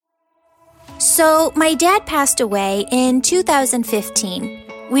So, my dad passed away in 2015.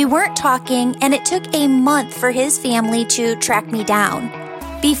 We weren't talking, and it took a month for his family to track me down.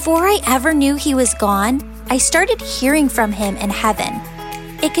 Before I ever knew he was gone, I started hearing from him in heaven.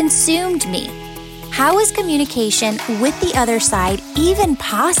 It consumed me. How is communication with the other side even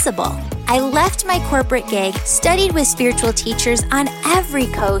possible? I left my corporate gig, studied with spiritual teachers on every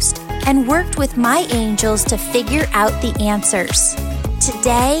coast, and worked with my angels to figure out the answers.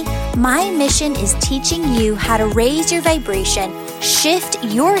 Today, my mission is teaching you how to raise your vibration, shift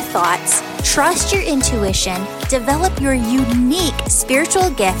your thoughts, trust your intuition, develop your unique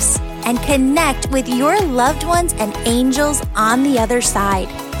spiritual gifts, and connect with your loved ones and angels on the other side.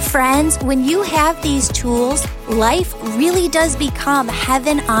 Friends, when you have these tools, life really does become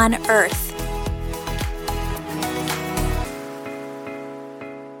heaven on earth.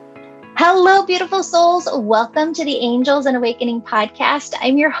 Hello, beautiful souls. Welcome to the Angels and Awakening podcast.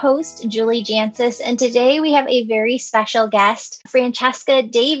 I'm your host, Julie Jancius, and today we have a very special guest, Francesca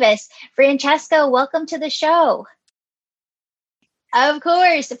Davis. Francesca, welcome to the show. Of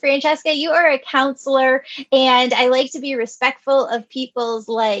course, Francesca, you are a counselor, and I like to be respectful of people's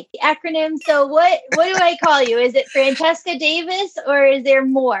acronyms. So what do I call you? Is it Francesca Davis, or is there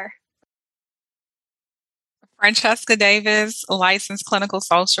more? Francesca Davis, licensed clinical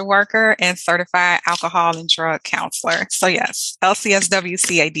social worker and certified alcohol and drug counselor. So yes,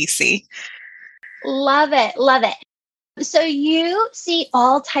 LCSW-CADC. Love it. Love it. So you see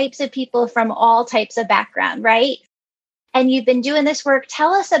all types of people from all types of background, right? And you've been doing this work.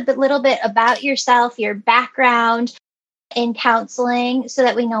 Tell us a little bit about yourself, your background in counseling, so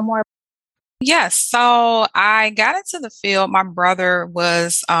that we know more. Yes. So I got into the field. My brother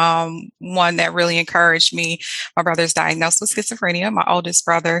was one that really encouraged me. My brother's diagnosed with schizophrenia, my oldest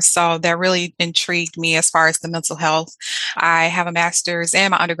brother. So that really intrigued me as far as the mental health. I have a master's and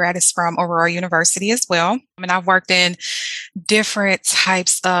my undergrad is from Aurora University as well. And I've worked in different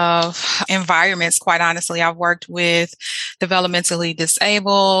types of environments, quite honestly. I've worked with developmentally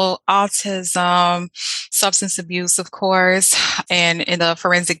disabled, autism, substance abuse, of course, and in the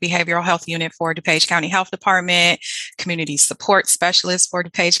forensic behavioral health unit for DuPage County Health Department, community support specialist for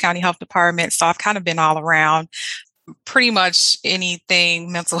DuPage County Health Department. So I've kind of been all around. Pretty much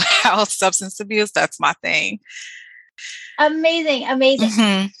anything mental health, substance abuse, that's my thing. Amazing. Amazing.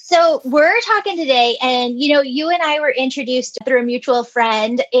 Mm-hmm. So we're talking today, and you and I were introduced through a mutual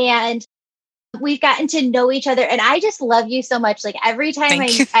friend, and we've gotten to know each other, and I just love you so much. Like every time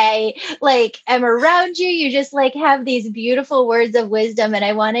I am around you, you just have these beautiful words of wisdom, and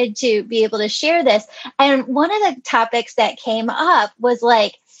I wanted to be able to share this. And one of the topics that came up was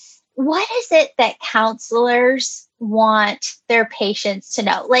what is it that counselors want their patients to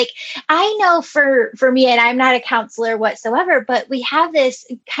know? I know for me, and I'm not a counselor whatsoever, but we have this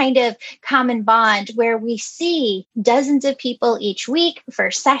kind of common bond where we see dozens of people each week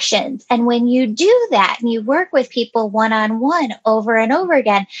for sessions. And when you do that and you work with people one-on-one over and over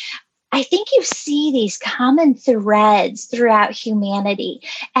again, I think you see these common threads throughout humanity,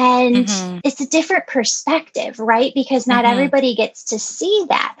 and it's a different perspective, right? Because not everybody gets to see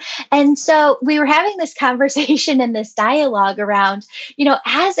that. And so we were having this conversation and this dialogue around,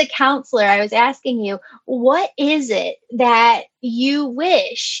 as a counselor, I was asking you, what is it that you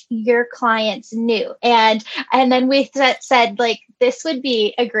wish your clients knew? And then we said, this would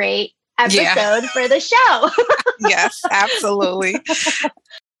be a great episode for the show. Yes, absolutely.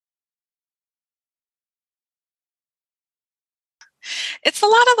 It's a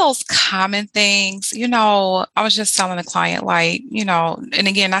lot of those common things. I was just telling a client, and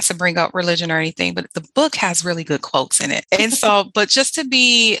again, not to bring up religion or anything, but the book has really good quotes in it. And so, but just to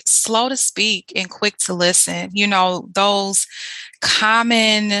be slow to speak and quick to listen, those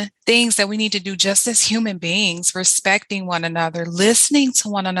common things that we need to do just as human beings, respecting one another, listening to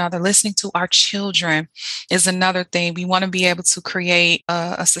one another, listening to our children is another thing. We want to be able to create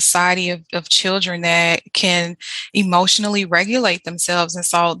a society of children that can emotionally regulate themselves. And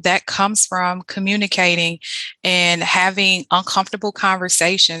so that comes from communicating and having uncomfortable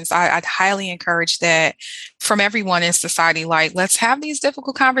conversations. I'd highly encourage that from everyone in society. Let's have these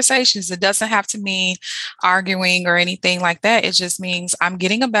difficult conversations. It doesn't have to mean arguing or anything like that. It just means I'm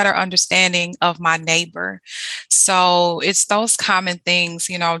getting a better understanding of my neighbor. So it's those common things,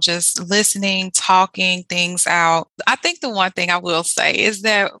 just listening, talking things out. I think the one thing I will say is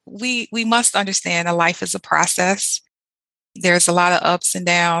that we must understand that life is a process. There's a lot of ups and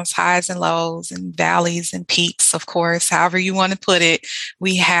downs, highs and lows, and valleys and peaks, of course, however you want to put it.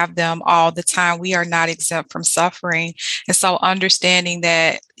 We have them all the time. We are not exempt from suffering. And so understanding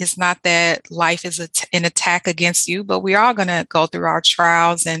that it's not that life is an attack against you, but we are going to go through our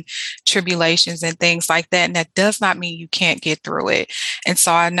trials and tribulations and things like that. And that does not mean you can't get through it. And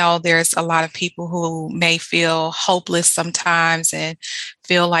so I know there's a lot of people who may feel hopeless sometimes and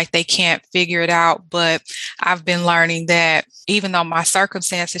feel like they can't figure it out. But I've been learning that even though my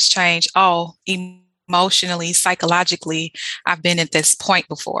circumstances change, emotionally, psychologically, I've been at this point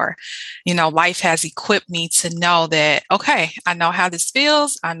before. Life has equipped me to know that, okay, I know how this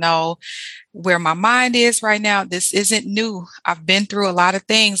feels. I know where my mind is right now. This isn't new. I've been through a lot of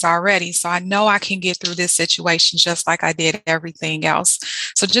things already. So I know I can get through this situation just like I did everything else.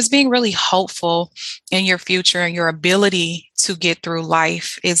 So just being really hopeful in your future and your ability to get through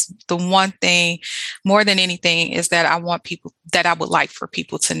life is the one thing more than anything is that I would like for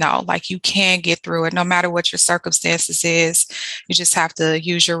people to know, like you can get through it no matter what your circumstances is. You just have to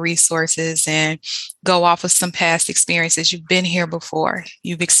use your resources and go off of some past experiences. You've been here before.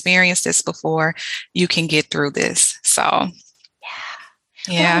 You've experienced this before. You can get through this. So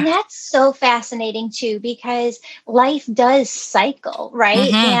yeah. Well, and that's so fascinating too, because life does cycle, right?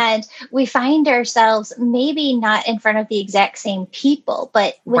 Mm-hmm. And we find ourselves maybe not in front of the exact same people,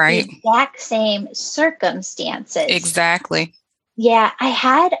 but with the exact same circumstances. Exactly. Yeah, I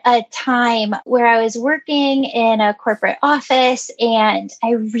had a time where I was working in a corporate office and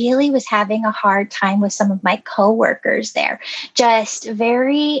I really was having a hard time with some of my coworkers there. Just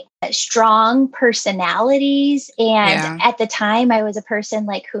very strong personalities. And at the time I was a person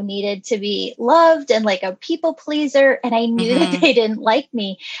like who needed to be loved and like a people pleaser. And I knew that they didn't like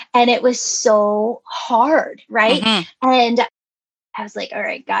me. And it was so hard, right? And I was like, all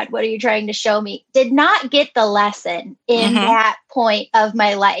right, God, what are you trying to show me? Did not get the lesson in that point of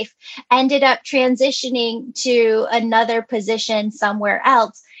my life. Ended up transitioning to another position somewhere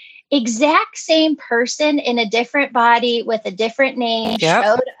else. Exact same person in a different body with a different name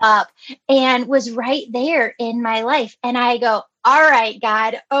showed up and was right there in my life. And I go, all right,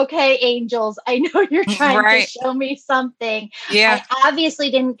 God, okay, angels, I know you're trying to show me something. I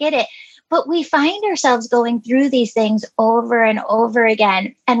obviously didn't get it. But we find ourselves going through these things over and over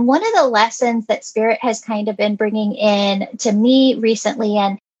again. And one of the lessons that Spirit has kind of been bringing in to me recently,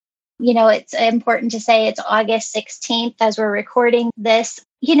 and, it's important to say it's August 16th as we're recording this.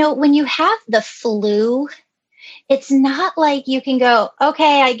 When you have the flu, it's not like you can go,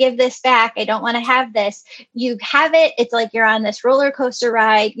 okay, I give this back. I don't want to have this. You have it. It's like you're on this roller coaster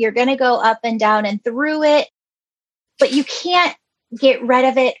ride. You're going to go up and down and through it, but you can't get rid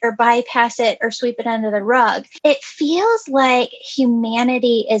of it or bypass it or sweep it under the rug. It feels like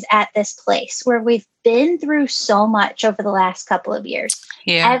humanity is at this place where we've been through so much over the last couple of years.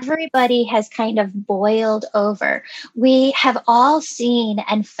 Yeah. Everybody has kind of boiled over. We have all seen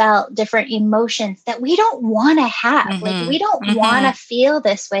and felt different emotions that we don't want to have. Like we don't want to feel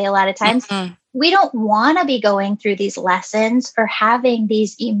this way a lot of times. We don't want to be going through these lessons or having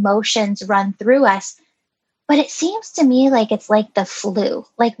these emotions run through us. But it seems to me like it's like the flu.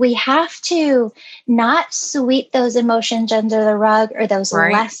 Like we have to not sweep those emotions under the rug or those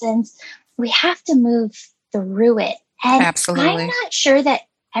lessons. We have to move through it. And I'm not sure that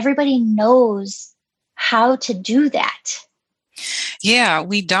everybody knows how to do that. Yeah,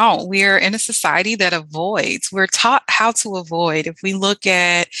 we don't. We're in a society that avoids. We're taught how to avoid. If we look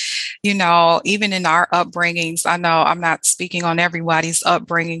at, even in our upbringings, I know I'm not speaking on everybody's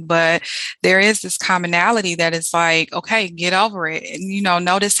upbringing, but there is this commonality that is like, okay, get over it. And,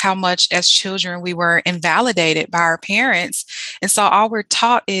 notice how much as children we were invalidated by our parents. And so all we're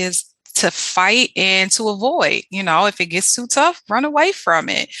taught is to fight and to avoid. If it gets too tough, run away from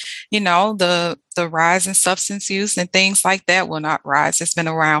it. The rise in substance use and things like that will not rise. It's been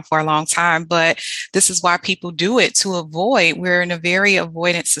around for a long time, but this is why people do it, to avoid. We're in a very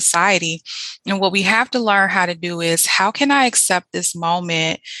avoidant society. And what we have to learn how to do is, how can I accept this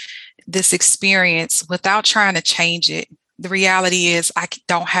moment, this experience without trying to change it? The reality is I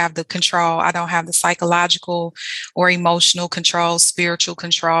don't have the control. I don't have the psychological or emotional control, spiritual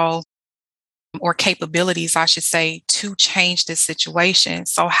control, or capabilities, I should say, to change this situation.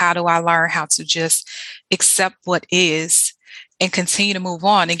 So how do I learn how to just accept what is and continue to move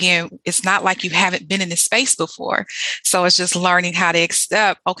on? Again, it's not like you haven't been in this space before. So it's just learning how to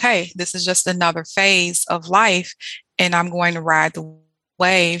accept, okay, this is just another phase of life and I'm going to ride the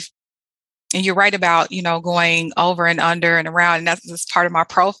wave. And you're right about, going over and under and around. And that's just part of my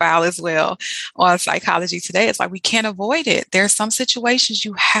profile as well on Psychology Today. It's like, we can't avoid it. There are some situations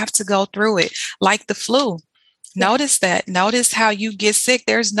you have to go through it, like the flu. Notice that. Notice how you get sick.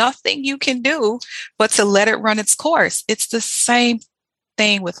 There's nothing you can do but to let it run its course. It's the same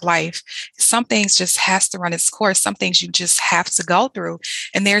thing with life. Some things just has to run its course. Some things you just have to go through,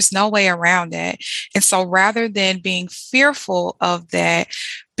 and there's no way around that. And so rather than being fearful of that,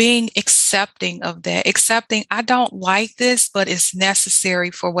 being accepting of that, accepting, I don't like this, but it's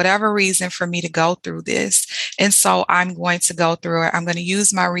necessary for whatever reason for me to go through this. And so I'm going to go through it. I'm going to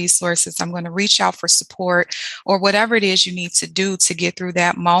use my resources. I'm going to reach out for support or whatever it is you need to do to get through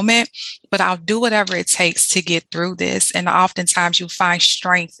that moment. But I'll do whatever it takes to get through this. And oftentimes you'll find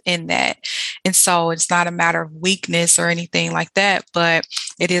strength in that. And so it's not a matter of weakness or anything like that, but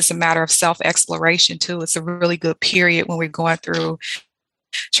it is a matter of self-exploration too. It's a really good period when we're going through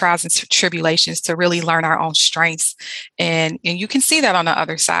trials and tribulations to really learn our own strengths. And you can see that on the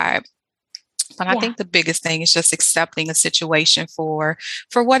other side. But I think the biggest thing is just accepting a situation for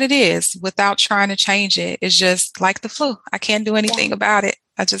what it is without trying to change it. It's just like the flu. I can't do anything about it.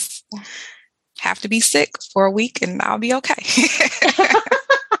 I just have to be sick for a week and I'll be okay.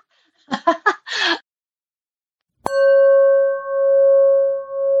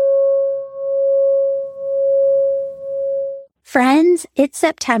 Friends, it's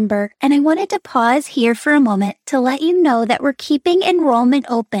September, and I wanted to pause here for a moment to let you know that we're keeping enrollment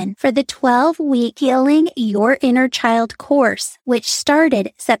open for the 12-week Healing Your Inner Child course, which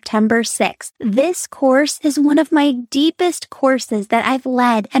started September 6th. This course is one of my deepest courses that I've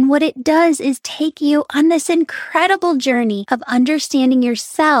led, and what it does is take you on this incredible journey of understanding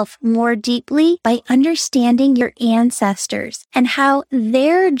yourself more deeply by understanding your ancestors and how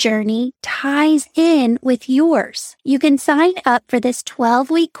their journey ties in with yours. You can sign up for this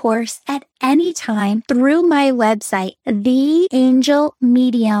 12-week course at any time through my website,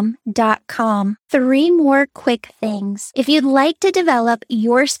 theangelmedium.com. 3 more quick things. If you'd like to develop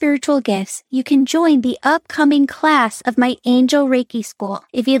your spiritual gifts, you can join the upcoming class of my Angel Reiki School.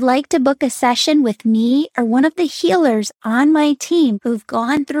 If you'd like to book a session with me or one of the healers on my team who've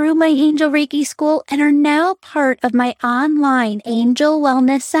gone through my Angel Reiki School and are now part of my online Angel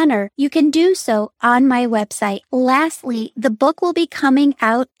Wellness Center, you can do so on my website. Lastly, the book will be coming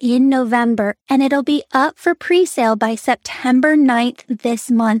out in November, and it'll be up for pre-sale by September 9th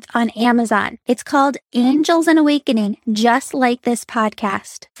this month on Amazon. It's called Angels and Awakening, just like this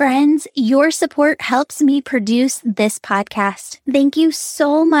podcast. Friends, your support helps me produce this podcast. Thank you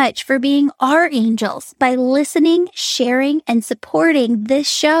so much for being our angels by listening, sharing, and supporting this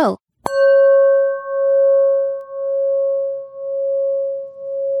show.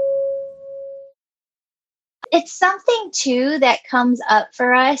 It's something too that comes up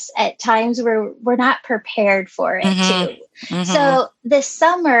for us at times where we're not prepared for it too. So this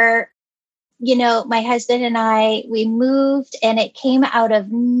summer, my husband and I, we moved and it came out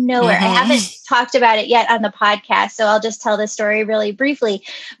of nowhere. I haven't talked about it yet on the podcast, so I'll just tell the story really briefly.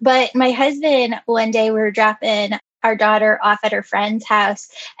 But my husband, one day we were dropping our daughter off at her friend's house.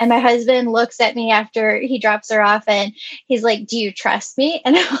 And my husband looks at me after he drops her off and he's like, "Do you trust me?"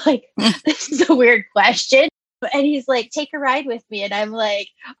 And I'm like, this is a weird question. And he's like, "Take a ride with me." And I'm like,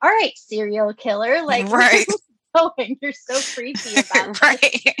 "All right, serial killer." Like, right. Going, you're so creepy about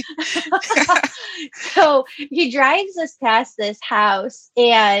right. So he drives us past this house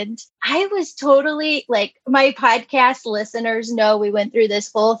and I was totally like, my podcast listeners know we went through this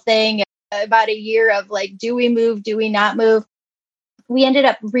whole thing about a year of like, do we move? Do we not move? We ended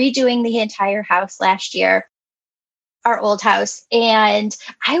up redoing the entire house last year, our old house. And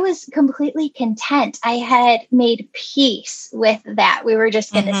I was completely content. I had made peace with that. We were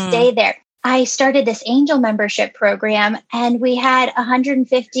just going to stay there. I started this angel membership program and we had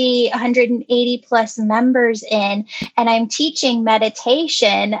 150, 180 plus members in, and I'm teaching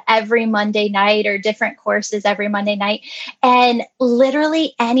meditation every Monday night or different courses every Monday night. And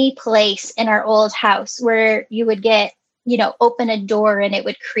literally any place in our old house where you would get, open a door and it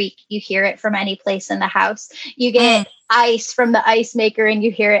would creak. You hear it from any place in the house. You get ice from the ice maker and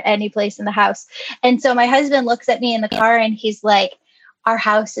you hear it any place in the house. And so my husband looks at me in the car and he's like, "Our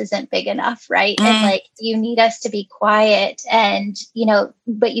house isn't big enough, right? And like, you need us to be quiet and,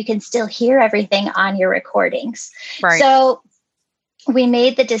 but you can still hear everything on your recordings." Right. So we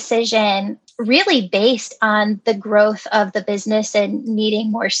made the decision really based on the growth of the business and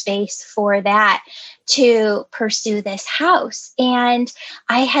needing more space for that to pursue this house. And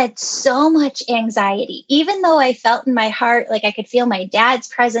I had so much anxiety, even though I felt in my heart, like I could feel my dad's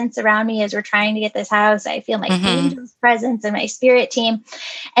presence around me as we're trying to get this house. I feel my angel's presence and my spirit team.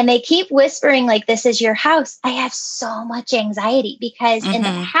 And they keep whispering like, "This is your house." I have so much anxiety because in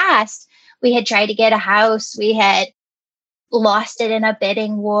the past we had tried to get a house. We had lost it in a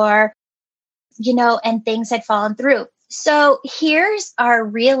bidding war. and things had fallen through. So here's our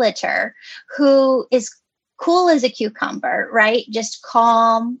realtor who is cool as a cucumber, right? Just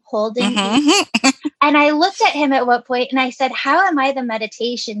calm, holding ease. And I looked at him at one point and I said, how am I the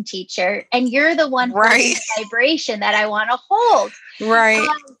meditation teacher? And you're the one holding the vibration that I want to hold. Right.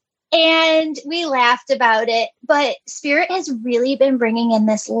 And we laughed about it. But Spirit has really been bringing in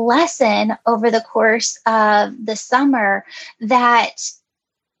this lesson over the course of the summer that,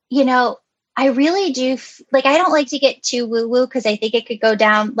 I really do, I don't like to get too woo-woo because I think it could go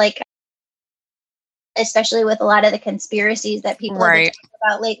down especially with a lot of the conspiracies that people have been talking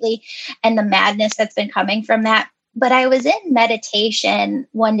about lately and the madness that's been coming from that. But I was in meditation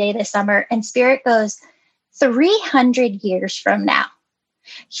one day this summer and Spirit goes, 300 years from now,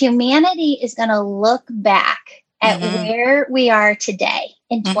 humanity is going to look back at where we are today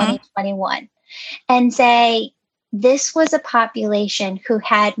in 2021 and say, this was a population who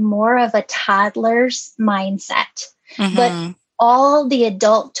had more of a toddler's mindset, but all the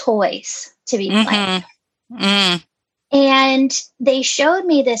adult toys to be playing. And they showed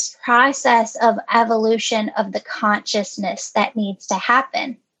me this process of evolution of the consciousness that needs to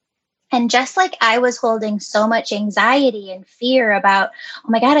happen. And just like I was holding so much anxiety and fear about, oh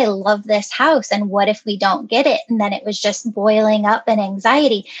my God, I love this house. And what if we don't get it? And then it was just boiling up in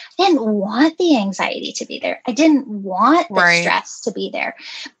anxiety. I didn't want the anxiety to be there. I didn't want the stress to be there.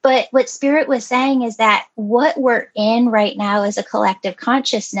 But what Spirit was saying is that what we're in right now as a collective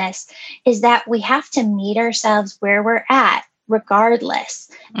consciousness is that we have to meet ourselves where we're at, regardless,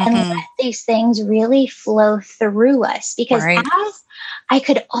 and let these things really flow through us. Because as I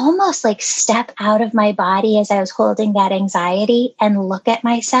could almost step out of my body as I was holding that anxiety and look at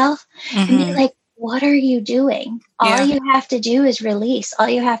myself and be like, what are you doing? All you have to do is release. All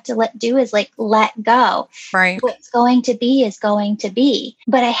you have to do is let go. What's going to be is going to be.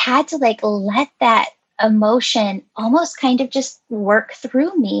 But I had to let that emotion almost kind of just work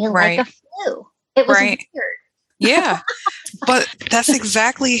through me like a flu. It was weird. Yeah, but that's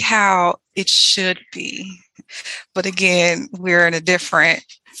exactly how it should be. But again, we're in a different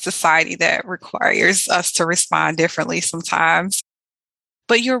society that requires us to respond differently sometimes.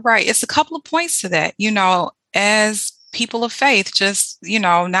 But you're right. It's a couple of points to that, as people of faith, just,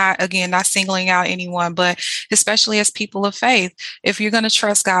 not singling out anyone, but especially as people of faith, if you're going to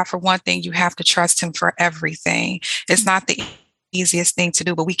trust God for one thing, you have to trust him for everything. It's not the easiest thing to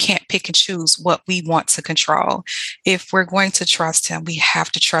do, but we can't pick and choose what we want to control. If we're going to trust him, we have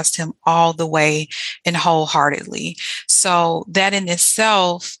to trust him all the way and wholeheartedly. So that in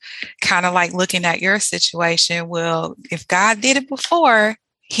itself, kind of like looking at your situation, well, if God did it before,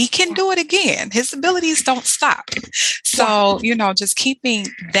 he can do it again. His abilities don't stop. So, just keeping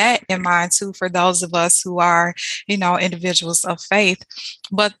that in mind too, for those of us who are, individuals of faith.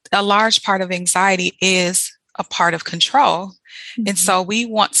 But a large part of anxiety is a part of control. And so we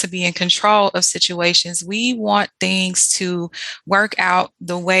want to be in control of situations. We want things to work out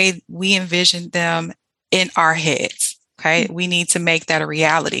the way we envision them in our heads. Okay. We need to make that a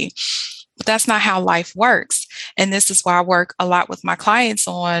reality. But that's not how life works. And this is why I work a lot with my clients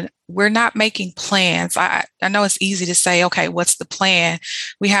on, we're not making plans. I know it's easy to say, okay, what's the plan?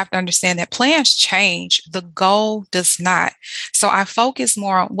 We have to understand that plans change. The goal does not. So I focus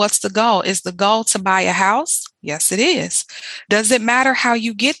more on what's the goal? Is the goal to buy a house? Yes, it is. Does it matter how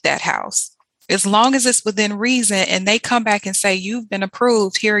you get that house? As long as it's within reason and they come back and say, you've been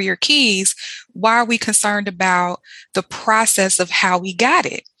approved, here are your keys. Why are we concerned about the process of how we got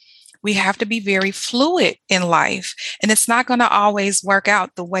it? We have to be very fluid in life, and it's not going to always work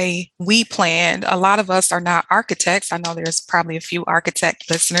out the way we planned. A lot of us are not architects. I know there's probably a few architect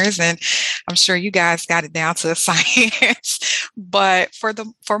listeners, and I'm sure you guys got it down to a science. But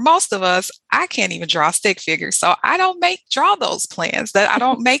for most of us, I can't even draw stick figures. So I don't draw those plans, that I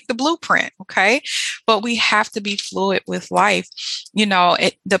don't make the blueprint. Okay. But we have to be fluid with life.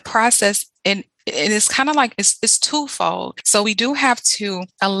 The process, and it's kind of like it's twofold. So we do have to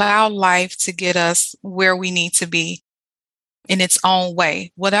allow life to get us where we need to be in its own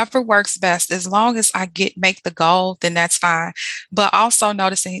way, whatever works best. As long as I make the goal, then that's fine. But also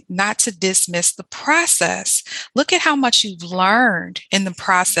noticing not to dismiss the process. Look at how much you've learned in the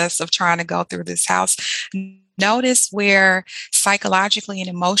process of trying to go through this house. Notice where psychologically and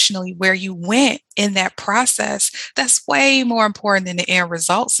emotionally where you went in that process. That's way more important than the end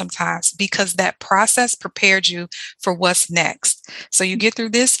result sometimes, because that process prepared you for what's next. So you get through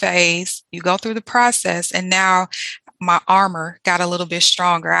this phase, you go through the process, and now my armor got a little bit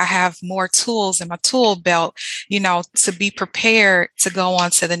stronger. I have more tools in my tool belt, to be prepared to go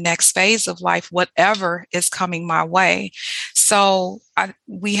on to the next phase of life, whatever is coming my way. So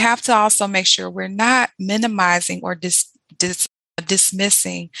we have to also make sure we're not minimizing or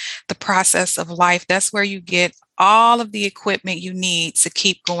dismissing the process of life. That's where you get all of the equipment you need to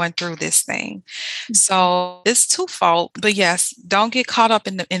keep going through this thing. So it's twofold, but yes, don't get caught up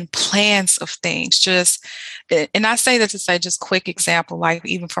in plans of things. Just, and I say that to say, just quick example, like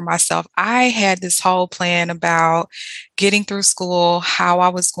even for myself, I had this whole plan about getting through school, how I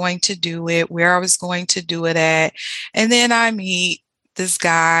was going to do it, where I was going to do it at. And then I meet this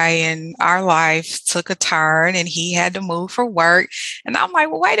guy and our life took a turn and he had to move for work. And I'm like,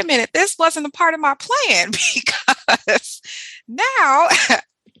 well, wait a minute, this wasn't a part of my plan because now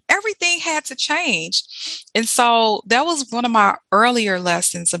everything had to change. And so that was one of my earlier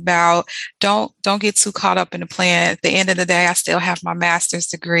lessons about don't get too caught up in the plan. At the end of the day, I still have my master's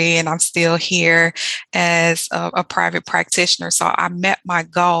degree and I'm still here as a private practitioner. So I met my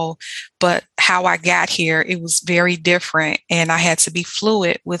goal, but how I got here, it was very different. And I had to be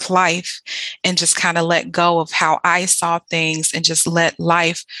fluid with life and just kind of let go of how I saw things and just let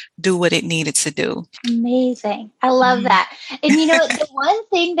life do what it needed to do. Amazing. I love that. And the one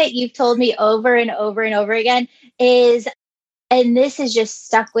thing that you've told me over and over and over again is, and this has just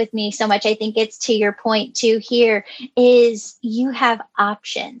stuck with me so much, I think it's to your point too here, is you have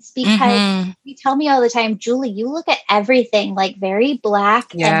options. Because you tell me all the time, Julie, you look at everything like very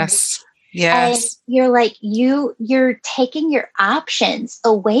black. Yes. And you're like, you're taking your options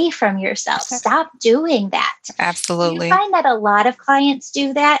away from yourself. Stop doing that. Absolutely. Do you find that a lot of clients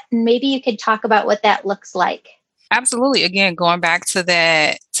do that? And maybe you could talk about what that looks like. Absolutely. Again, going back to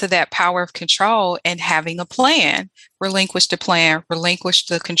that power of control and having a plan, relinquish the plan, relinquish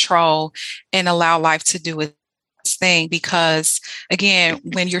the control, and allow life to do its thing. Because again,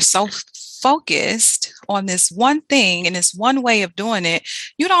 when you're so focused on this one thing and this one way of doing it,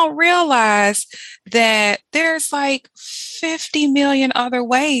 you don't realize that there's like 50 million other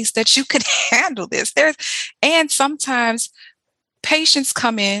ways that you could handle this. And sometimes patients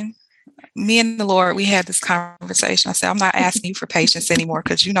come in. Me and the Lord, we had this conversation. I said, I'm not asking you for patience anymore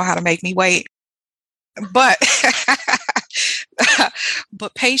because you know how to make me wait. But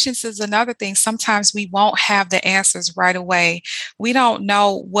but patience is another thing. Sometimes we won't have the answers right away. We don't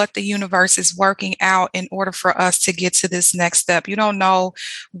know what the universe is working out in order for us to get to this next step. You don't know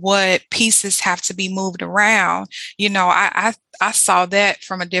what pieces have to be moved around. I saw that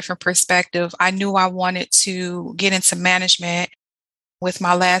from a different perspective. I knew I wanted to get into management. With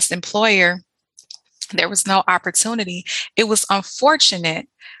my last employer, there was no opportunity. It was unfortunate.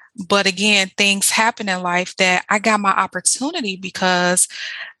 But again, things happen in life that I got my opportunity because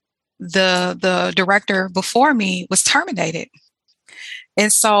the director before me was terminated.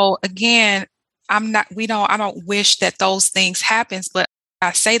 And so again, I don't wish that those things happens, but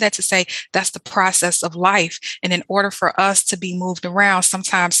I say that to say that's the process of life. And in order for us to be moved around,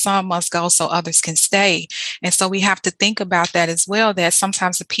 sometimes some must go so others can stay. And so we have to think about that as well, that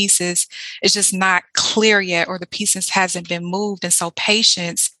sometimes the pieces is just not clear yet, or the pieces hasn't been moved. And so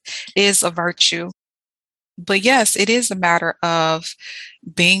patience is a virtue. But yes, it is a matter of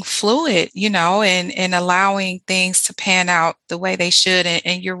being fluid, and allowing things to pan out the way they should.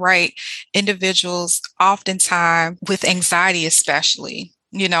 And you're right, individuals oftentimes with anxiety, especially,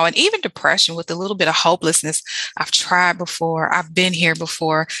 and even depression with a little bit of hopelessness. I've tried before. I've been here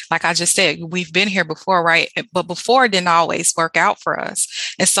before. Like I just said, we've been here before, right? But before it didn't always work out for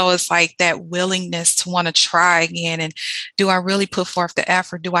us. And so it's like that willingness to want to try again. And do I really put forth the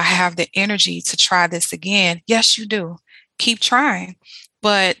effort? Do I have the energy to try this again? Yes, you do. Keep trying.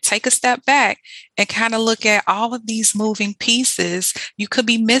 But take a step back and kind of look at all of these moving pieces. You could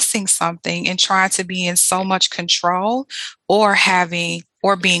be missing something and trying to be in so much control, or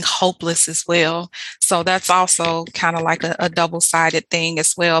being hopeless as well. So that's also kind of like a double-sided thing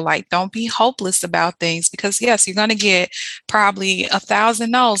as well. Like, don't be hopeless about things, because yes, you're going to get probably 1,000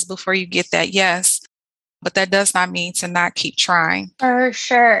 no's before you get that yes. But that does not mean to not keep trying. For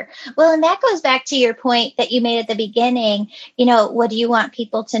sure. Well, and that goes back to your point that you made at the beginning. What do you want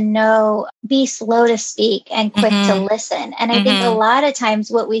people to know? Be slow to speak and quick to listen. And I think a lot of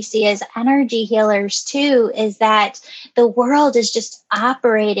times what we see as energy healers too is that the world is just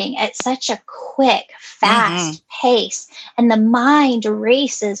operating at such a quick, fast pace. And the mind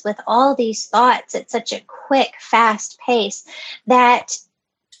races with all these thoughts at such a quick, fast pace that,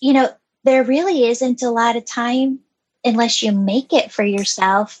 there really isn't a lot of time unless you make it for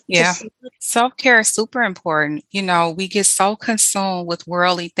yourself. Yeah. Self-care is super important. We get so consumed with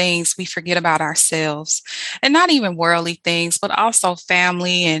worldly things, we forget about ourselves, and not even worldly things, but also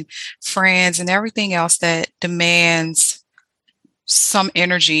family and friends and everything else that demands some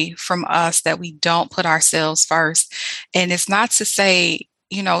energy from us that we don't put ourselves first. And it's not to say,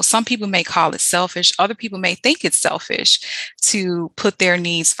 some people may call it selfish. Other people may think it's selfish to put their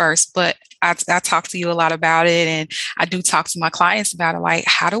needs first. But I talk to you a lot about it. And I do talk to my clients about it. Like,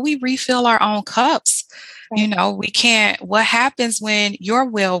 how do we refill our own cups? We can't. What happens when your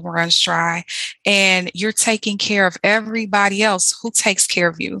well runs dry and you're taking care of everybody else? Who takes care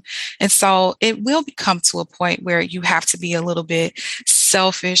of you? And so it will come to a point where you have to be a little bit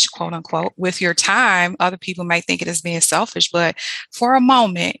selfish, quote unquote, with your time. Other people might think it is being selfish, but for a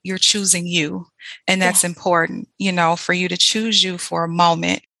moment, you're choosing you. And that's important, for you to choose you for a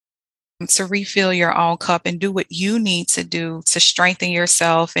moment, to refill your own cup and do what you need to do to strengthen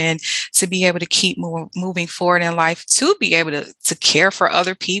yourself and to be able to keep moving forward in life, to be able to care for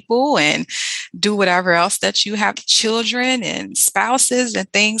other people and do whatever else that you have, children and spouses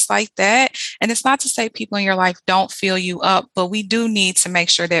and things like that. And it's not to say people in your life don't fill you up, but we do need to make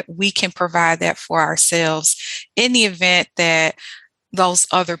sure that we can provide that for ourselves in the event that those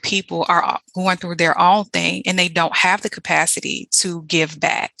other people are going through their own thing and they don't have the capacity to give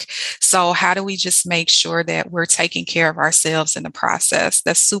back. So how do we just make sure that we're taking care of ourselves in the process?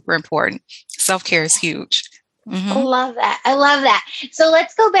 That's super important. Self-care is huge. I love that. I love that. So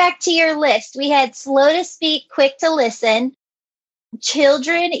let's go back to your list. We had slow to speak, quick to listen,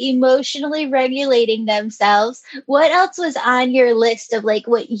 children emotionally regulating themselves. What else was on your list of like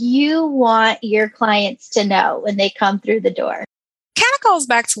what you want your clients to know when they come through the door? Kind of goes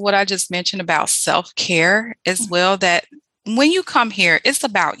back to what I just mentioned about self-care as well, that when you come here, it's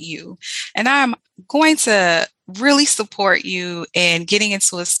about you. And I'm going to really support you in getting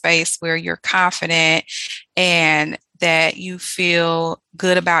into a space where you're confident and that you feel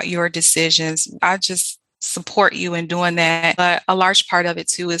good about your decisions. I just support you in doing that. But a large part of it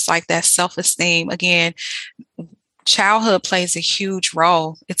too is like that self-esteem. Again, childhood plays a huge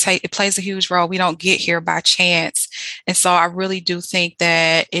role. It plays a huge role. We don't get here by chance. And so I really do think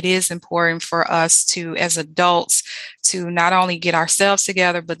that it is important for us to, as adults, to not only get ourselves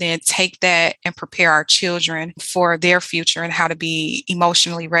together, but then take that and prepare our children for their future and how to be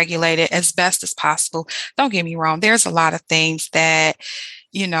emotionally regulated as best as possible. Don't get me wrong. There's a lot of things that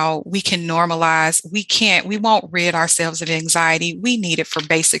we can normalize. We won't rid ourselves of anxiety. We need it for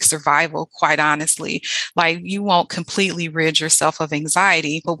basic survival, quite honestly. Like, you won't completely rid yourself of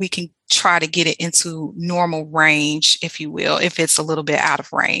anxiety, but we can try to get it into normal range, if you will, if it's a little bit out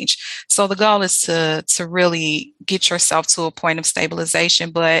of range. So the goal is to really get yourself to a point of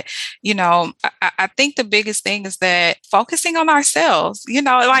stabilization. But, I think the biggest thing is that focusing on ourselves,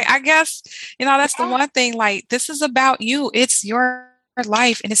 like, I guess, that's the one thing, like, this is about you. It's your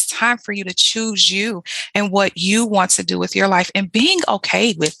life, and it's time for you to choose you and what you want to do with your life and being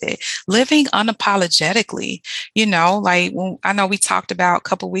okay with it, living unapologetically. Like, I know we talked about a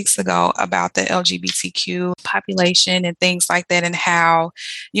couple of weeks ago about the LGBTQ population and things like that, and how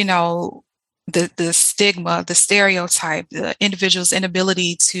the stigma, the stereotype, the individual's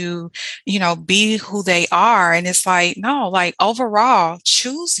inability to, be who they are. And it's like, no, like, overall,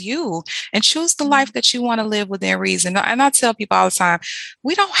 choose you and choose the life that you want to live within reason. And I tell people all the time,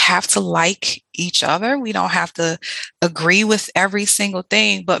 we don't have to like each other. We don't have to agree with every single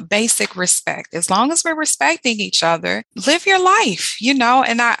thing, but basic respect. As long as we're respecting each other, live your life,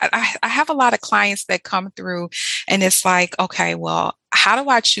 and I have a lot of clients that come through and it's like, okay, well, how do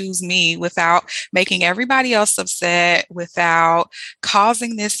I choose me without making everybody else upset, without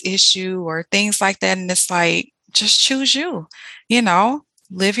causing this issue or things like that? And it's like, just choose you,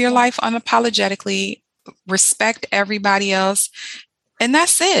 live your life unapologetically, respect everybody else. And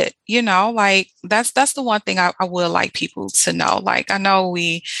that's it, like, that's the one thing I would like people to know. Like, I know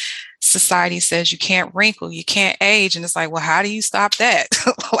society says you can't wrinkle, you can't age. And it's like, well, how do you stop that?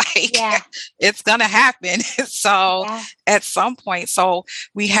 It's going to happen. So at some point, so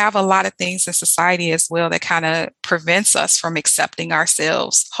we have a lot of things in society as well that kind of prevents us from accepting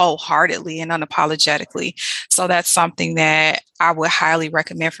ourselves wholeheartedly and unapologetically. So that's something that I would highly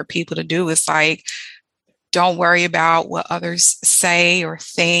recommend for people to do. Is like, don't worry about what others say or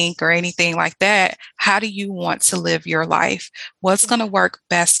think or anything like that. How do you want to live your life? What's going to work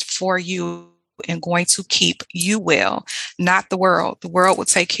best for you and going to keep you well, not the world. The world will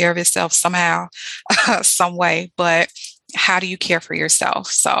take care of itself somehow, some way, but how do you care for yourself?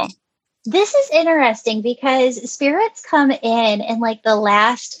 So this is interesting because spirits come in like the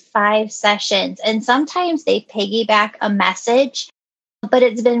last 5 sessions, and sometimes they piggyback a message. But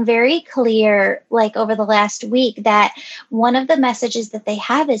it's been very clear, like over the last week, that one of the messages that they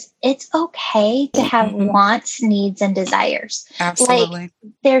have is it's okay to have wants, needs, and desires. Absolutely. Like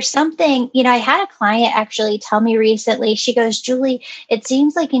there's something, I had a client actually tell me recently, she goes, Julie, it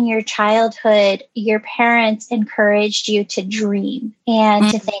seems like in your childhood, your parents encouraged you to dream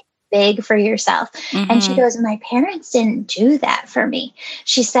and to think big for yourself. And she goes, my parents didn't do that for me.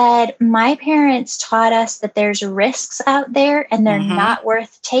 She said, my parents taught us that there's risks out there and they're not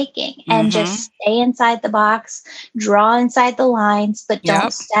worth taking, and just stay inside the box, draw inside the lines, but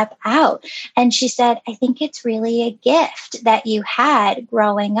don't step out. And she said, I think it's really a gift that you had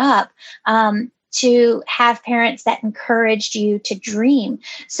growing up, to have parents that encouraged you to dream.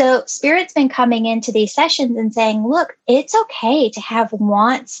 So Spirit's been coming into these sessions and saying, look, it's okay to have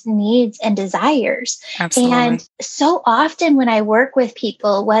wants, needs, and desires. Absolutely. And so often when I work with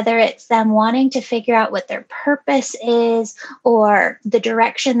people, whether it's them wanting to figure out what their purpose is, or the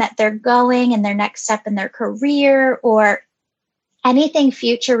direction that they're going and their next step in their career, or anything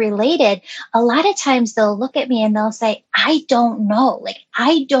future related, a lot of times they'll look at me and they'll say, I don't know. Like,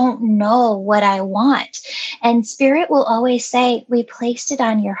 I don't know what I want. And Spirit will always say, we placed it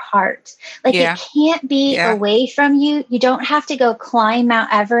on your heart. Like it can't be away from you. You don't have to go climb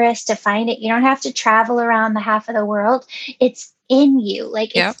Mount Everest to find it. You don't have to travel around the half of the world. It's in you.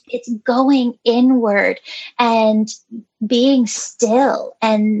 Like it's going inward and being still.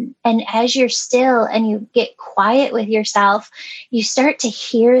 And as you're still and you get quiet with yourself, you start to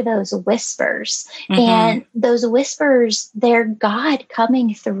hear those whispers. And those whispers, they're God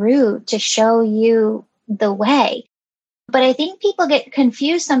coming through to show you the way. But I think people get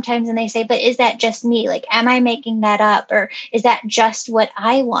confused sometimes and they say, but is that just me? Like, am I making that up? Or is that just what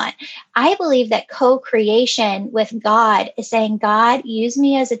I want? I believe that co-creation with God is saying, God, use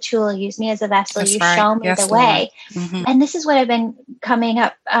me as a tool, use me as a vessel. That's you right. show me the way. And this is what I've been coming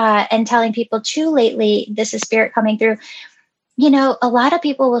up and telling people too lately. This is Spirit coming through. A lot of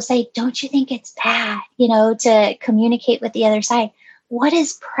people will say, don't you think it's bad, to communicate with the other side? What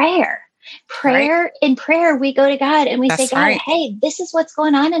is prayer? In prayer, we go to God and we say, God, hey, this is what's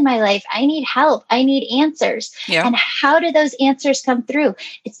going on in my life. I need help. I need answers. And how do those answers come through?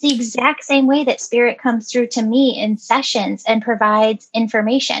 It's the exact same way that Spirit comes through to me in sessions and provides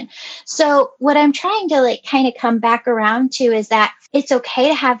information. So what I'm trying to kind of come back around to is that it's okay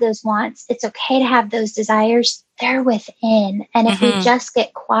to have those wants. It's okay to have those desires. They're within. And if we just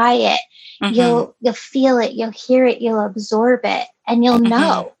get quiet, you'll feel it, you'll hear it, you'll absorb it, and you'll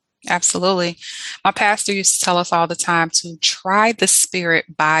know. Absolutely. My pastor used to tell us all the time to try the Spirit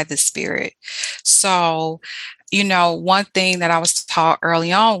by the Spirit. So, one thing that I was taught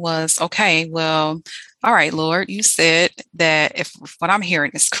early on was, okay, well, all right, Lord, you said that if what I'm hearing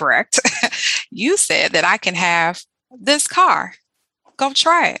is correct, you said that I can have this car. Go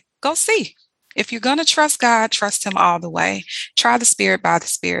try it. Go see. If you're going to trust God, trust him all the way. Try the Spirit by the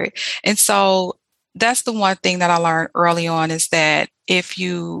Spirit. And so that's the one thing that I learned early on, is that if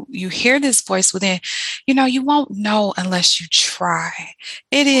you hear this voice within, you won't know unless you try.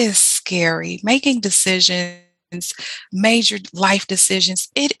 It is scary making decisions, major life decisions.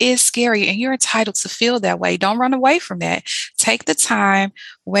 It is scary, and you're entitled to feel that way. Don't run away from that. Take the time,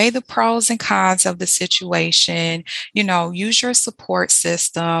 weigh the pros and cons of the situation, use your support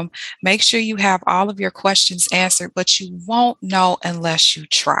system, make sure you have all of your questions answered, but you won't know unless you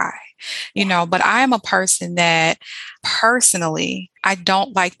try. But I am a person that personally, I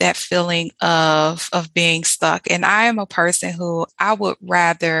don't like that feeling of being stuck. And I am a person who I would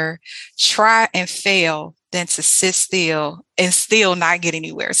rather try and fail than to sit still and still not get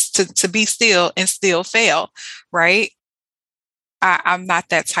anywhere, to be still and still fail. Right. I'm not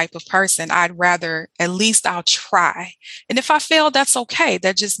that type of person. I'd rather, at least I'll try. And if I fail, that's okay.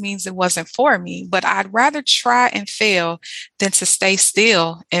 That just means it wasn't for me. But I'd rather try and fail than to stay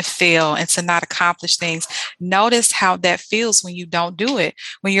still and fail and to not accomplish things. Notice how that feels when you don't do it.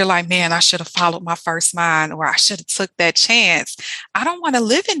 When you're like, man, I should have followed my first mind, or I should have took that chance. I don't want to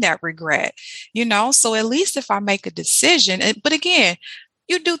live in that regret, So at least if I make a decision, but again,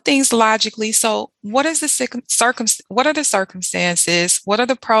 you do things logically. So what are the circumstances? What are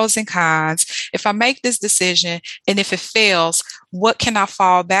the pros and cons? If I make this decision and if it fails, what can I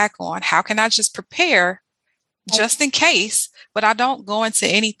fall back on? How can I just prepare just in case? But I don't go into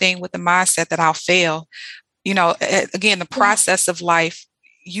anything with the mindset that I'll fail. Again, the process of life,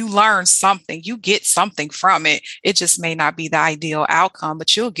 you learn something, you get something from it. It just may not be the ideal outcome,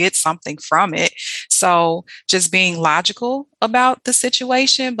 but you'll get something from it. So just being logical about the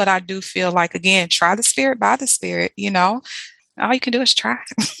situation. But I do feel like, again, try the Spirit by the Spirit, All you can do is try.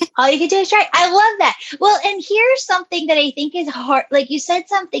 All you can do is try. I love that. Well, and here's something that I think is hard. Like you said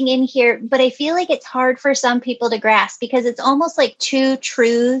something in here, but I feel like it's hard for some people to grasp because it's almost like two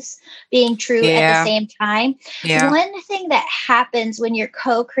truths being true at the same time. Yeah. One thing that happens when you're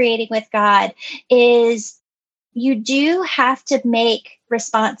co-creating with God is you do have to make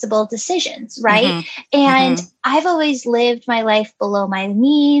responsible decisions, right? Mm-hmm. And Mm-hmm. I've always lived my life below my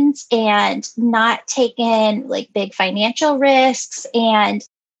means and not taken like big financial risks and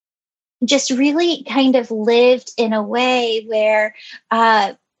just really kind of lived in a way where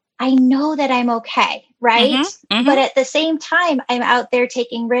I know that I'm okay, right? Mm-hmm. Mm-hmm. But at the same time, I'm out there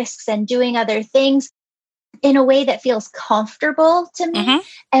taking risks and doing other things in a way that feels comfortable to me Mm-hmm.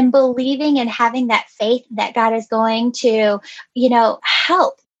 and believing and having that faith that God is going to,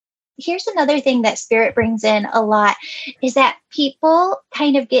 help. Here's another thing that Spirit brings in a lot is that people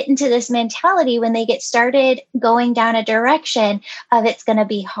kind of get into this mentality when they get started going down a direction of it's going to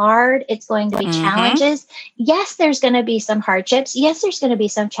be hard. It's going to be challenges. Yes, there's going to be some hardships. Yes, there's going to be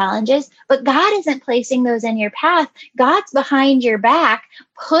some challenges, but God isn't placing those in your path. God's behind your back,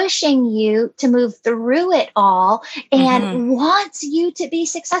 pushing you to move through it all and wants you to be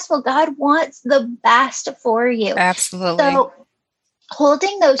successful. God wants the best for you. Absolutely. So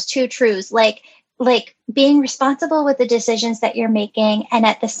holding those two truths, like being responsible with the decisions that you're making and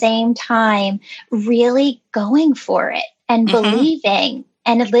at the same time really going for it and believing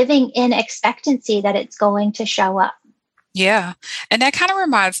and living in expectancy that it's going to show up. Yeah. And that kind of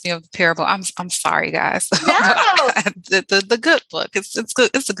reminds me of the parable. I'm sorry, guys. No. the good book. It's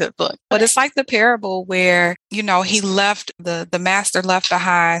good. It's a good book. But it's like the parable where, he left the master left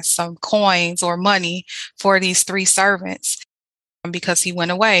behind some coins or money for these 3 servants because he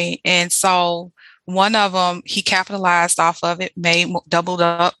went away. And so one of them, he capitalized off of it, made double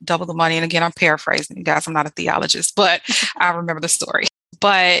the money. And again, I'm paraphrasing, you guys. I'm not a theologist, but I remember the story.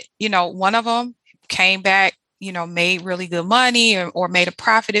 But, one of them came back, made really good money or made a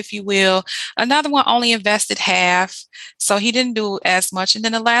profit, if you will. Another one only invested half. So he didn't do as much. And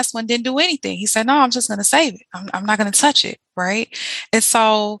then the last one didn't do anything. He said, no, I'm just going to save it. I'm not going to touch it. Right. And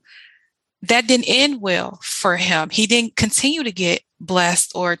so that didn't end well for him. He didn't continue to get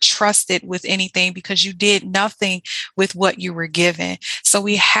blessed or trusted with anything because you did nothing with what you were given. So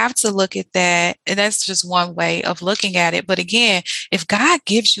we have to look at that. And that's just one way of looking at it. But again, if God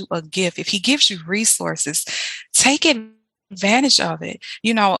gives you a gift, if he gives you resources, take advantage of it.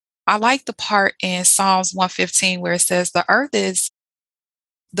 I like the part in Psalms 115 where it says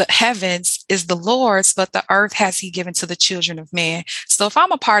the heavens is the Lord's, but the earth has he given to the children of man. So if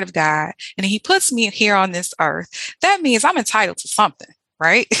I'm a part of God and he puts me here on this earth, that means I'm entitled to something,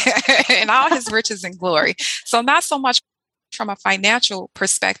 right? And all his riches and glory. So not so much from a financial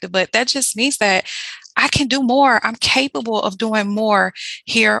perspective, but that just means that I can do more. I'm capable of doing more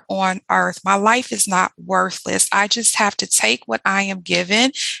here on earth. My life is not worthless. I just have to take what I am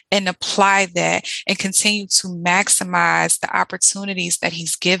given and apply that and continue to maximize the opportunities that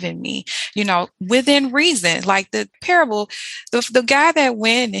he's given me, within reason. Like the parable, the guy that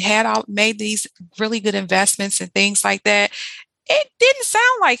went and had made these really good investments and things like that, it didn't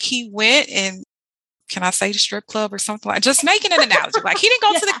sound like he went and, can I say the strip club or something like, just making an analogy. Like he didn't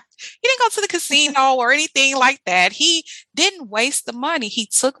go to the casino or anything like that. He didn't waste the money. He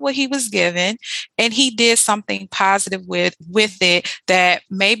took what he was given and he did something positive with it that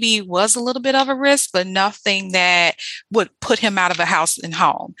maybe was a little bit of a risk, but nothing that would put him out of a house and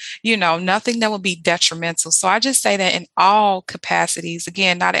home, nothing that would be detrimental. So I just say that in all capacities,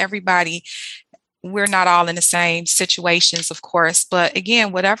 again, not everybody, we're not all in the same situations, of course, but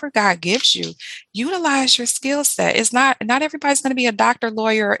again, whatever God gives you, utilize your skill set. It's not everybody's going to be a doctor,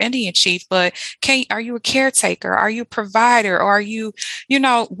 lawyer, or Indian chief, but are you a caretaker? Are you a provider? Or are you,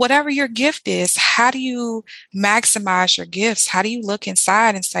 whatever your gift is, how do you maximize your gifts? How do you look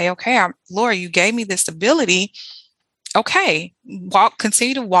inside and say, okay, Lord, you gave me this ability. Okay,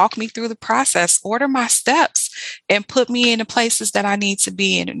 continue to walk me through the process, order my steps and put me in the places that I need to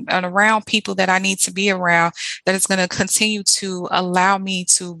be in and around people that I need to be around, that is going to continue to allow me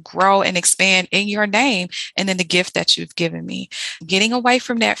to grow and expand in your name and in the gift that you've given me. Getting away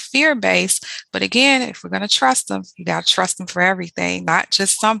from that fear base. But again, if we're going to trust them, you got to trust them for everything, not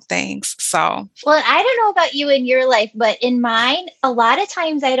just some things. So, well, I don't know about you in your life, but in mine, a lot of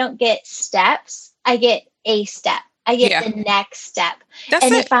times I don't get steps. I get a step. I get the next step.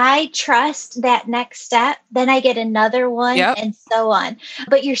 If I trust that next step, then I get another one and so on.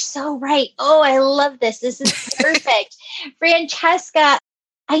 But you're so right. Oh, I love this. This is perfect. Francesca,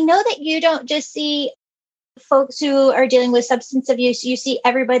 I know that you don't just see folks who are dealing with substance abuse. You see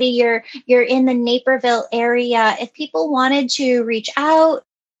everybody, you're in the Naperville area. If people wanted to reach out,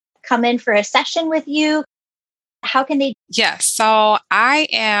 come in for a session with you, how can they? Yes. So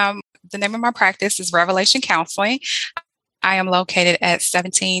the name of my practice is Revelation Counseling. I am located at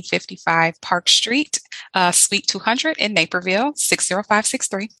 1755 Park Street, Suite 200 in Naperville,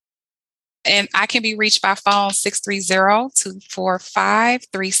 60563. And I can be reached by phone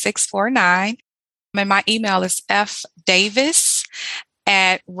 630-245-3649. And my email is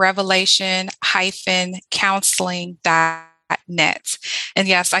fdavis@revelation-counseling.net. And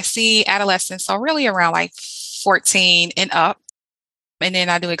yes, I see adolescents, so really around like 14 and up. And then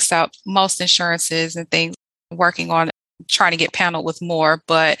I do accept most insurances and things, working on trying to get paneled with more,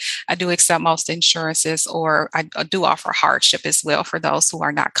 but I do accept most insurances, or I do offer hardship as well for those who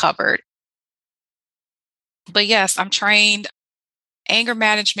are not covered. But yes, I'm trained anger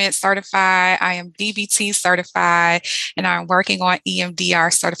management certified. I am DBT certified, and I'm working on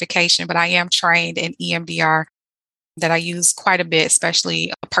EMDR certification, but I am trained in EMDR that I use quite a bit,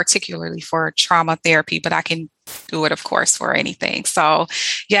 especially particularly for trauma therapy, but I can do it, of course, for anything. So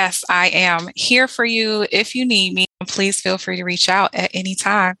yes, I am here for you. If you need me, please feel free to reach out at any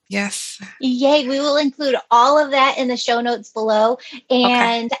time. Yes. Yay. We will include all of that in the show notes below.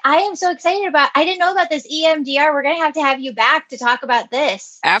 And okay. I am so excited I didn't know about this EMDR. We're going to have you back to talk about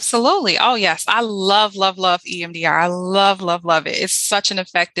this. Absolutely. Oh, yes. I love EMDR. I love it. It's such an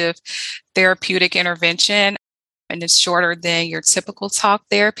effective therapeutic intervention. And it's shorter than your typical talk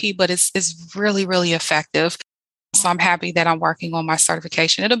therapy, but it's really, really effective. So I'm happy that I'm working on my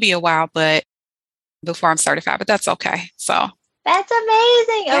certification. It'll be a while, but before I'm certified, but that's okay. So that's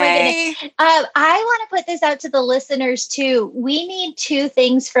amazing. Oh my goodness. I want to put this out to the listeners too. We need two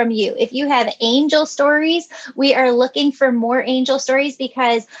things from you. If you have angel stories, we are looking for more angel stories,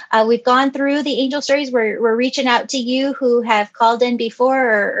 because we've gone through the angel stories. We're reaching out to you who have called in before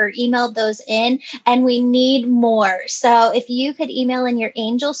or emailed those in, and we need more. So if you could email in your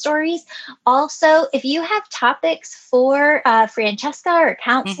angel stories. Also, if you have topics for Francesca or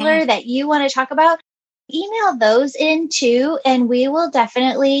counselor that you want to talk about, email those in too, and we will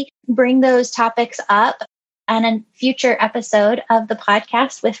definitely bring those topics up on a future episode of the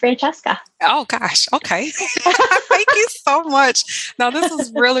podcast with Francesca. Oh gosh. Okay. Thank you so much. Now, this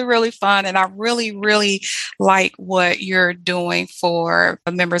is really, really fun. And I really, really like what you're doing for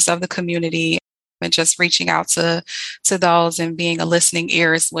members of the community and just reaching out to those and being a listening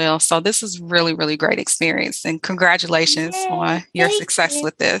ear as well. So this is really, really great experience, and congratulations on your success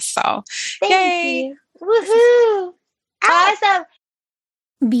with this. So Thank you. Woohoo! Awesome.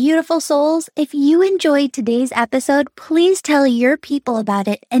 Beautiful souls, if you enjoyed today's episode, please tell your people about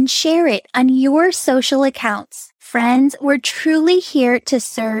it and share it on your social accounts. Friends, we're truly here to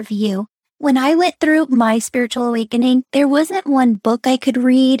serve you. When I went through my spiritual awakening, there wasn't one book I could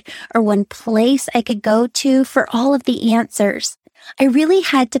read or one place I could go to for all of the answers. I really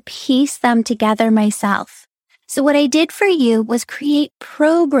had to piece them together myself. So what I did for you was create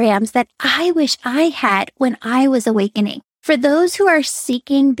programs that I wish I had when I was awakening. For those who are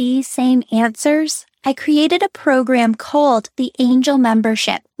seeking these same answers, I created a program called the Angel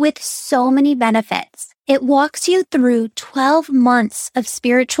Membership with so many benefits. It walks you through 12 months of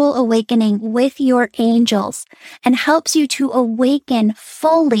spiritual awakening with your angels and helps you to awaken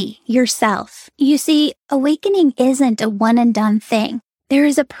fully yourself. You see, awakening isn't a one and done thing. There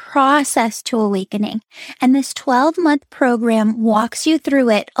is a process to awakening, and this 12-month program walks you through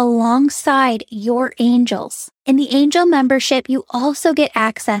it alongside your angels. In the Angel Membership, you also get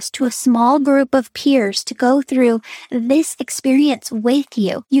access to a small group of peers to go through this experience with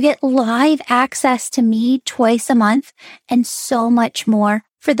you. You get live access to me twice a month and so much more.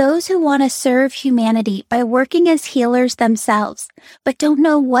 For those who want to serve humanity by working as healers themselves, but don't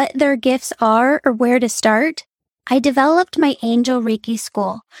know what their gifts are or where to start, I developed my Angel Reiki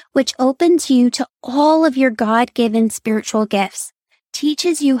School, which opens you to all of your God-given spiritual gifts,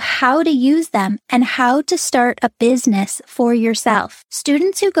 teaches you how to use them, and how to start a business for yourself.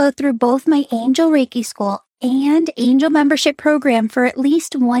 Students who go through both my Angel Reiki School and Angel Membership program for at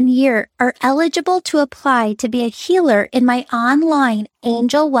least 1 year are eligible to apply to be a healer in my online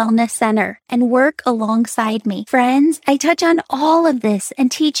Angel Wellness Center and work alongside me. Friends, I touch on all of this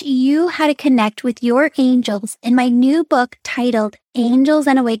and teach you how to connect with your angels in my new book titled Angels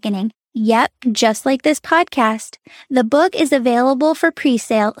and Awakening. Yep, just like this podcast. The book is available for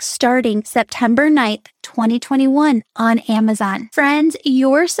pre-sale starting September 9th, 2021 on Amazon. Friends,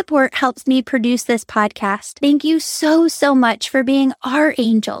 your support helps me produce this podcast. Thank you so much for being our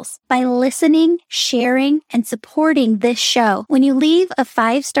angels by listening, sharing, and supporting this show. When you leave a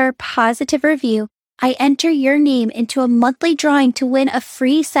 5-star positive review, I enter your name into a monthly drawing to win a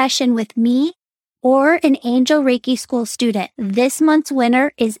free session with me or an Angel Reiki School student. This month's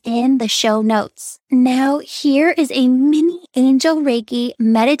winner is in the show notes. Now, here is a mini Angel Reiki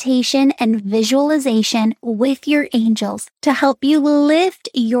meditation and visualization with your angels to help you lift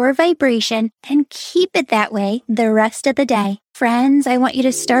your vibration and keep it that way the rest of the day. Friends, I want you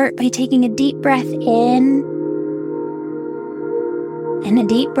to start by taking a deep breath in and a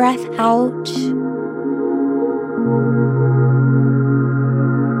deep breath out.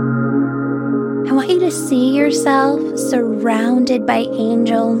 I want you to see yourself surrounded by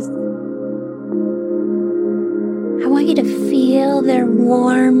angels. I want you to feel their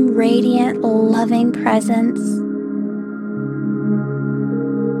warm, radiant, loving presence.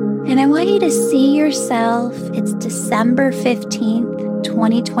 And I want you to see yourself, it's December 15th,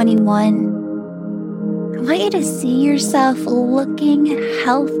 2021. I want you to see yourself looking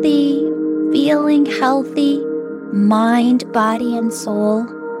healthy, feeling healthy, mind, body, and soul.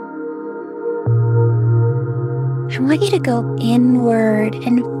 I want you to go inward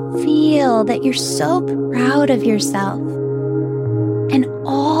and feel that you're so proud of yourself and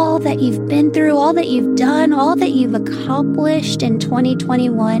all that you've been through, all that you've done, all that you've accomplished in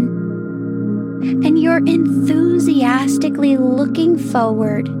 2021. And you're enthusiastically looking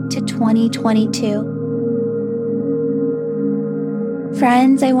forward to 2022.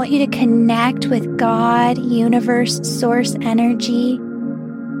 Friends, I want you to connect with God, universe, source energy,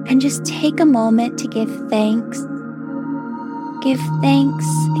 and just take a moment to give thanks. Give thanks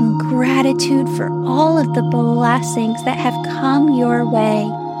and gratitude for all of the blessings that have come your way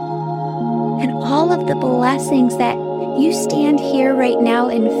and all of the blessings that you stand here right now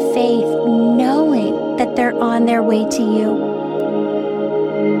in faith, knowing that they're on their way to you.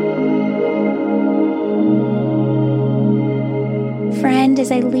 Friend, as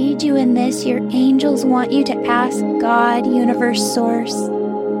I lead you in this, your angels want you to ask God, universe, source,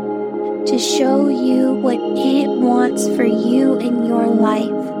 to show you what it wants for you in your life.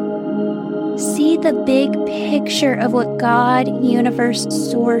 See the big picture of what God, universe,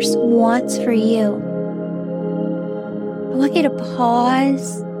 source wants for you. I want you to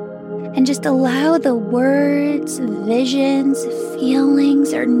pause and just allow the words, visions,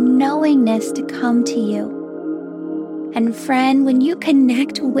 feelings, or knowingness to come to you. And friend, when you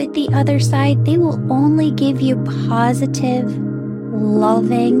connect with the other side, they will only give you positive,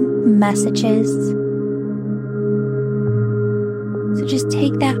 loving messages. So just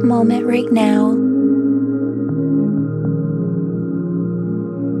take that moment right now.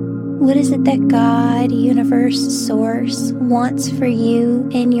 What is it that God, universe, source wants for you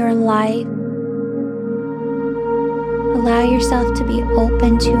in your life? Allow yourself to be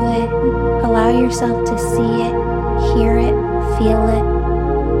open to it. Allow yourself to see it, hear it, feel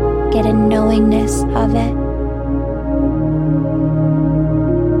it, get a knowingness of it.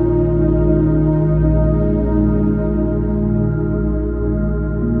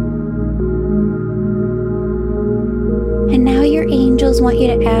 And now your angels want you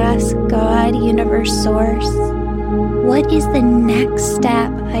to ask God, universe, source, what is the next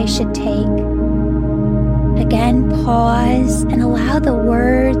step I should take? Again, pause and allow the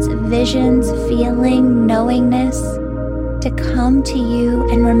words, visions, feeling, knowingness to come to you,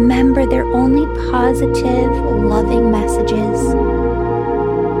 and remember they're only positive, loving messages.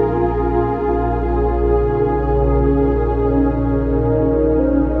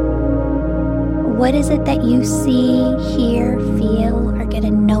 What is it that you see, hear, feel, or get a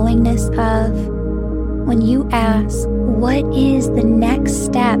knowingness of when you ask, what is the next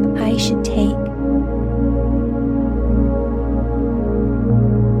step I should take?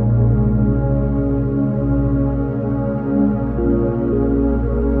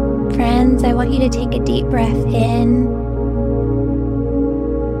 Friends, I want you to take a deep breath in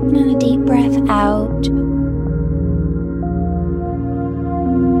and a deep breath out.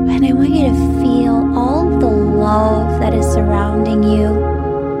 And I want you to feel all the love that is surrounding you.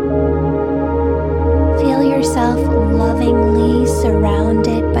 Feel yourself lovingly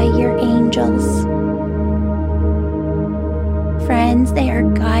surrounded by your angels. Friends, they are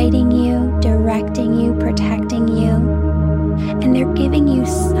guiding you, directing you, protecting you, and they're giving you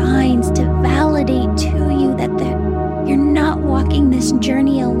signs to validate to you that you're not walking this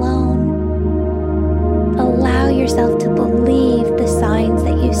journey alone. Allow yourself to believe the signs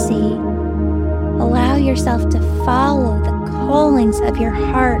that you see. Allow yourself to follow the callings of your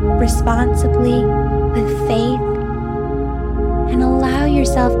heart responsibly with faith. And allow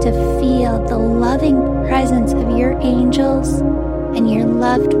yourself to feel the loving presence of your angels and your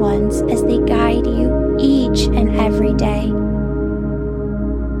loved ones as they guide you each and every day.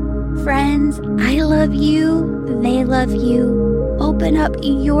 Friends, I love you. They love you. Open up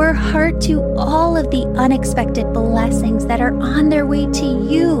your heart to all of the unexpected blessings that are on their way to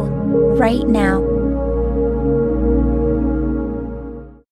you right now.